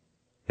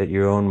that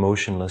your own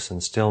motionless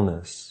and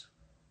stillness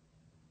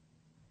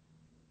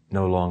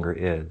no longer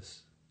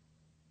is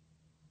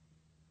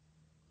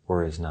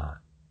or is not.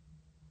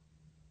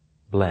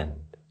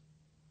 Blend.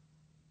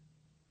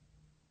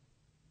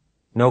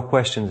 No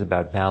questions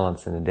about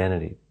balance and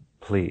identity.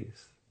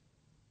 please.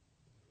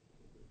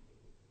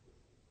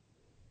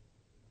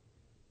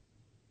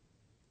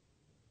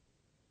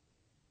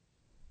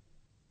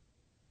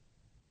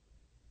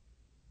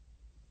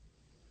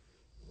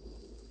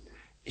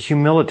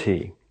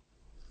 Humility,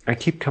 I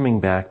keep coming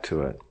back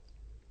to it.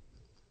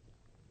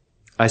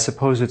 I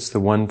suppose it's the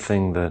one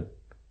thing that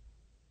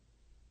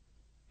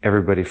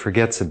everybody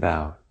forgets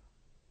about.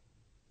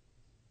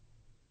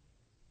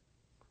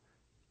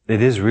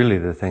 It is really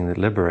the thing that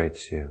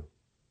liberates you.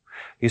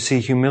 You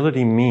see,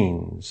 humility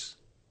means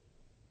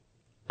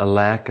a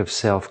lack of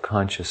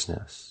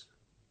self-consciousness.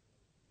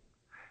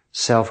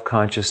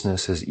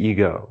 Self-consciousness is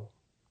ego.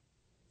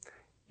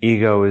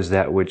 Ego is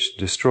that which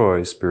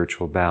destroys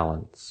spiritual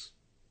balance.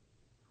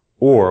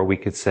 Or we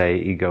could say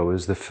ego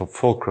is the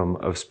fulcrum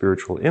of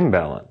spiritual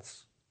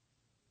imbalance.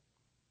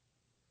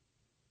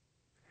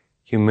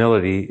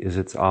 Humility is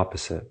its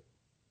opposite.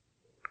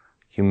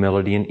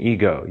 Humility and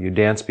ego. You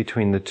dance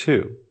between the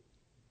two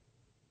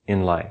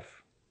in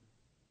life.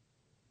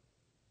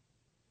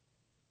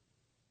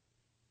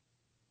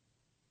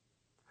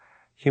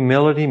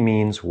 Humility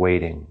means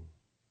waiting.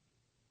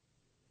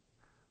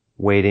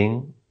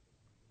 Waiting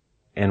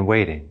and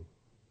waiting.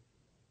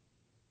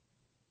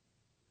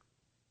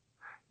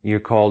 You're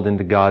called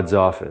into God's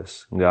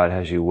office, and God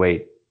has you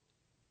wait.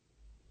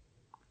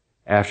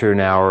 After an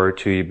hour or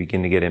two, you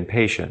begin to get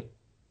impatient.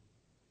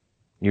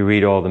 You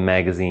read all the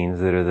magazines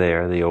that are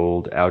there, the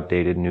old,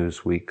 outdated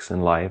Newsweeks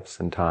and Lifes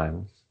and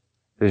Times.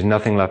 There's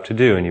nothing left to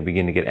do, and you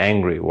begin to get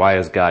angry. Why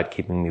is God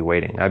keeping me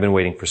waiting? I've been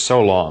waiting for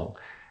so long.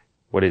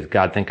 What, does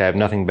God think I have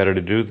nothing better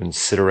to do than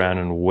sit around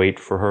and wait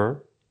for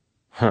her?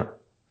 Huh.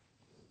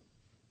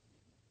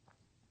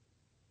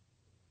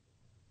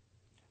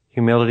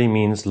 Humility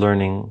means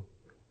learning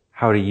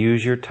how to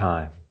use your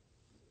time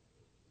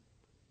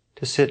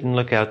to sit and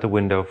look out the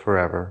window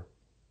forever,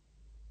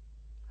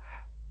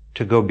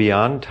 to go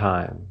beyond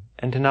time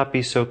and to not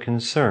be so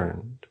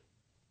concerned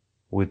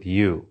with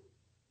you.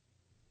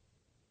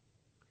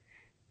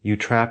 You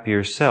trap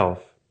yourself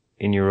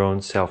in your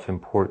own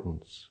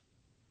self-importance.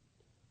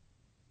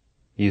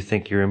 You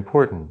think you're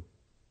important.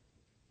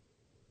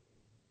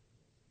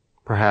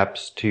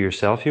 Perhaps to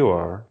yourself you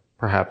are,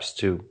 perhaps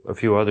to a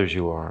few others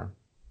you are.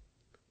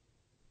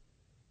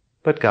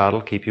 But God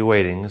will keep you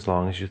waiting as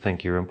long as you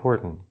think you're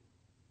important.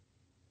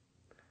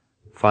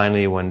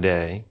 Finally, one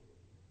day,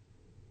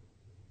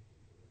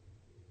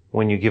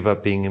 when you give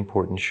up being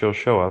important, she'll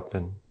show up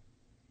and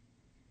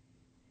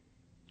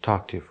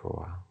talk to you for a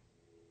while.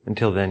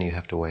 Until then, you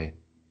have to wait.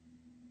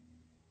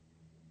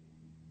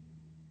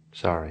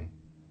 Sorry.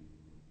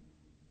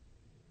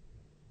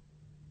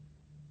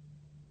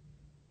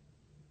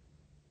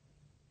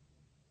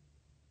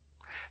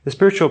 The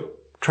spiritual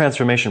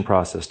transformation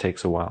process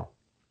takes a while.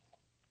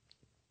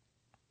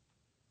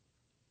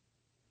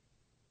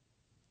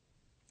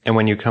 And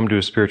when you come to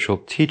a spiritual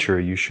teacher,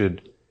 you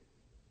should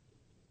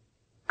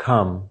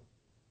come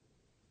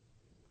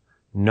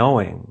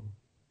knowing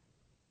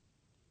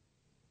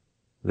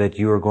that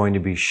you are going to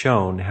be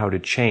shown how to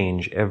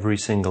change every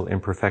single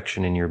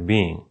imperfection in your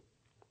being.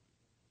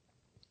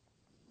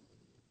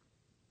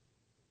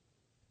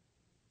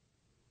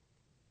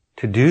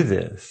 To do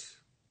this,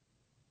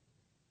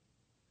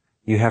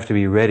 you have to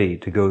be ready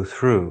to go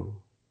through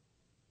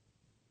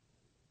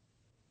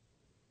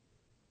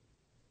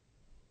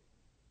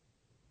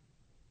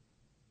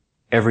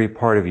every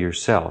part of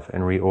yourself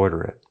and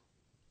reorder it.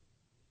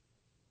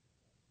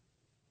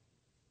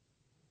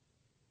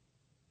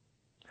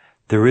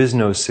 There is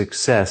no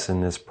success in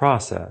this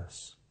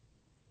process.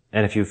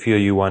 And if you feel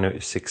you want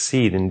to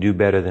succeed and do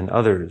better than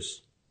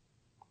others,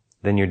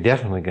 then you're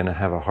definitely going to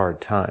have a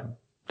hard time.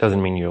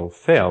 Doesn't mean you'll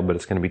fail, but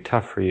it's going to be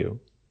tough for you.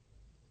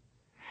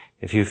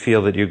 If you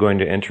feel that you're going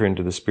to enter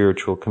into the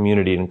spiritual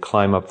community and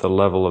climb up the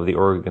level of the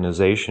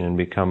organization and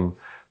become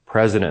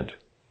president,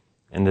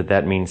 and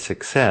that means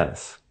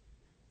success,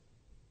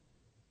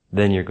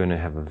 then you're going to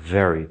have a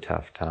very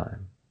tough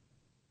time.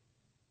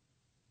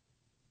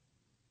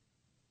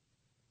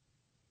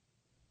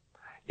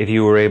 If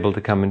you were able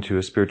to come into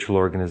a spiritual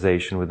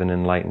organization with an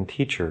enlightened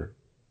teacher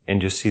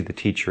and just see the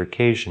teacher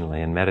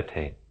occasionally and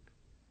meditate,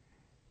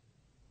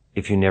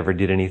 if you never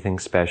did anything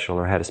special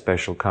or had a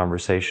special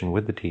conversation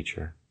with the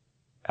teacher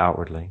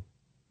outwardly,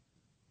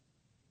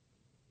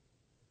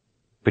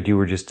 but you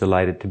were just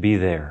delighted to be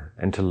there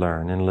and to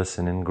learn and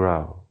listen and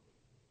grow,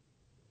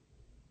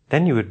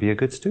 then you would be a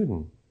good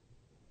student.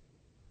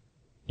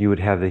 You would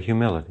have the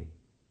humility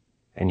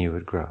and you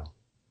would grow.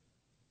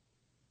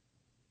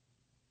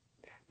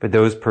 But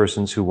those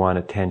persons who want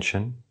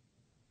attention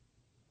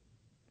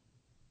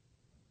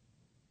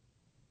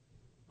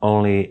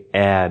only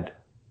add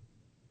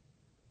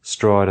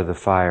straw to the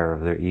fire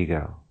of their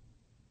ego,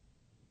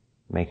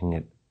 making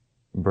it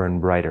burn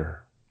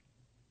brighter.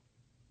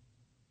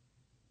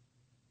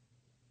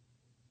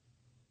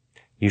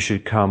 You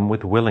should come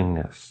with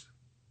willingness.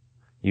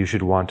 You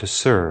should want to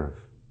serve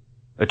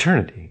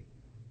eternity.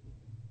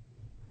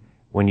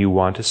 When you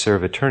want to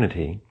serve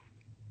eternity,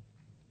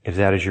 if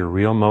that is your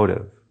real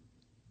motive,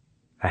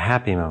 a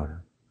happy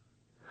motive,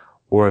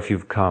 or if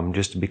you've come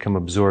just to become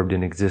absorbed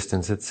in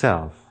existence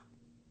itself,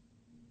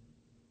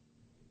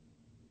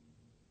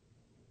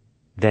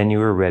 then you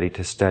are ready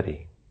to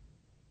study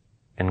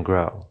and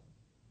grow.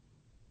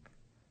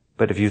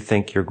 But if you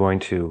think you're going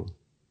to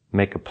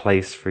make a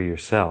place for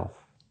yourself,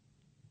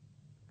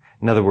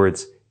 in other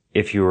words,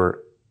 if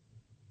you're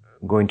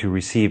going to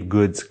receive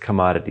goods,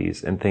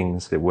 commodities, and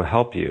things that will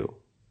help you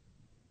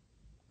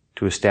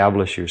to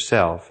establish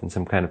yourself in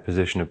some kind of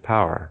position of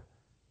power,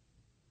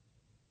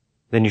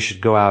 then you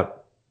should go out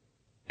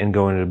and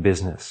go into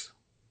business.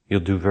 You'll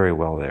do very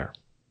well there.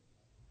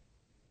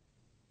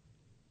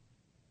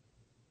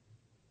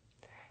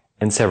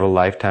 And several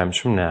lifetimes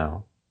from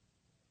now,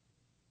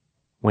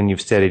 when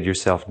you've steadied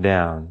yourself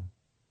down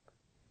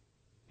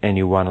and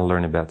you want to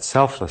learn about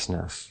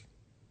selflessness,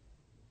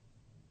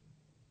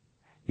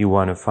 you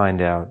want to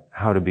find out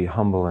how to be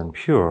humble and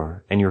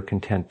pure, and you're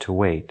content to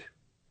wait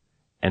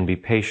and be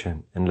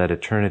patient and let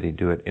eternity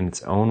do it in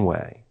its own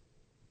way,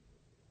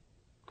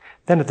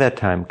 then at that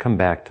time, come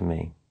back to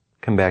me.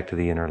 Come back to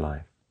the inner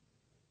life.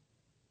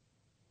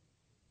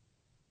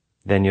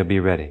 Then you'll be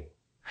ready.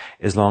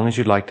 As long as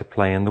you'd like to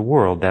play in the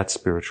world, that's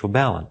spiritual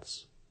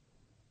balance.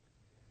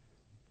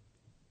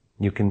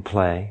 You can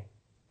play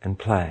and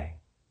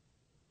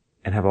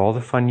have all the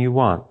fun you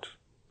want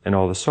and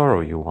all the sorrow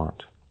you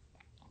want.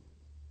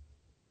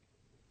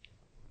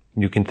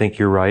 You can think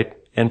you're right,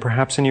 and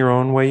perhaps in your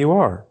own way you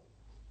are.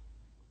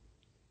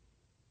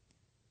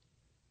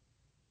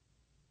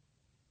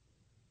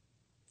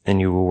 And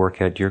you will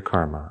work out your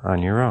karma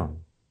on your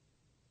own.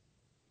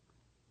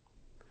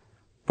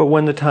 But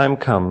when the time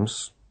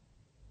comes,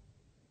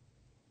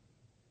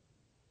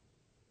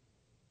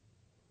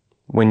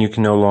 when you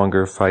can no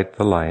longer fight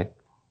the light,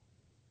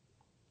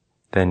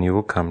 then you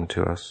will come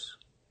to us.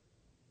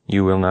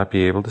 You will not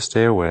be able to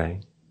stay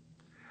away,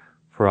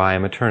 for I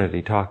am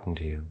eternity talking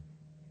to you.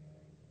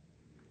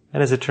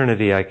 And as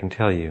eternity, I can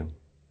tell you,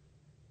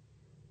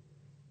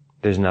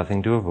 there's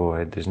nothing to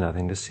avoid, there's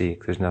nothing to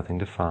seek, there's nothing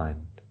to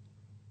find,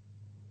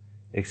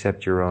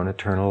 except your own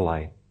eternal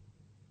light,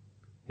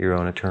 your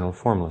own eternal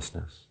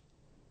formlessness.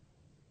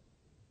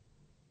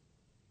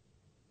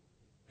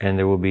 And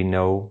there will be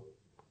no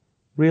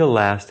real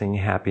lasting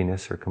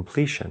happiness or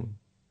completion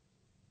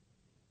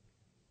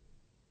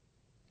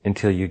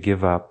until you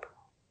give up,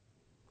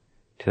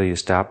 till you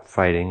stop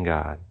fighting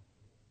God.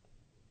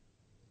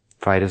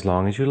 Fight as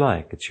long as you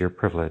like, it's your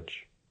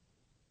privilege.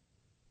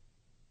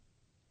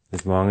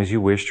 As long as you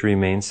wish to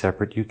remain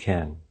separate, you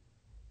can.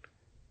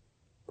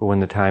 But when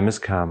the time has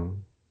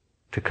come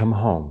to come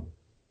home,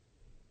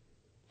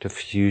 to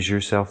fuse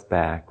yourself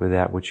back with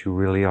that which you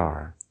really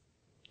are,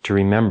 to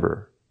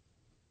remember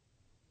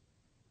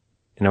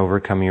and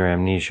overcome your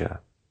amnesia,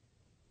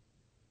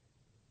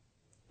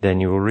 then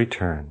you will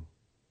return.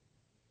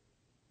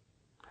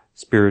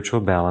 Spiritual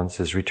balance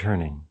is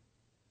returning.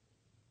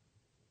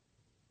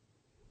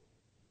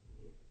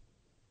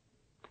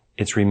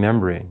 It's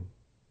remembering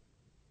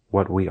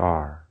what we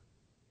are.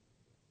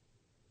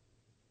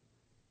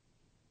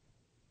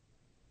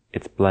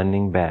 It's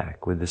blending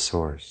back with the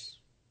source,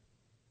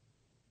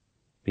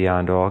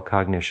 beyond all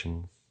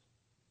cognitions,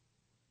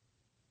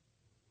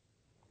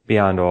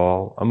 beyond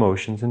all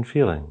emotions and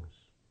feelings,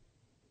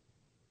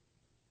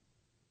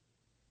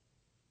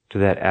 to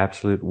that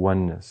absolute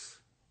oneness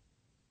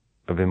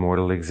of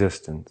immortal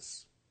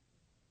existence.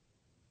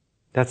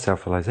 That's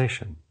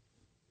self-realization.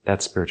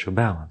 That's spiritual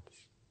balance.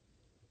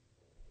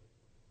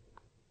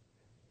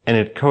 And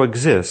it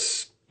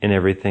coexists in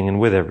everything and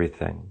with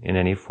everything, in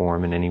any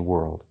form, in any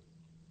world.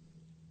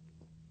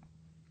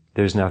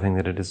 There's nothing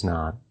that it is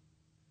not.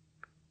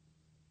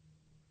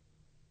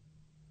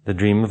 The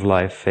dream of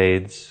life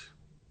fades,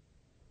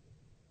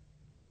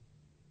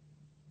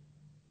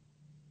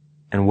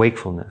 and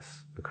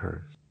wakefulness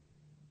occurs.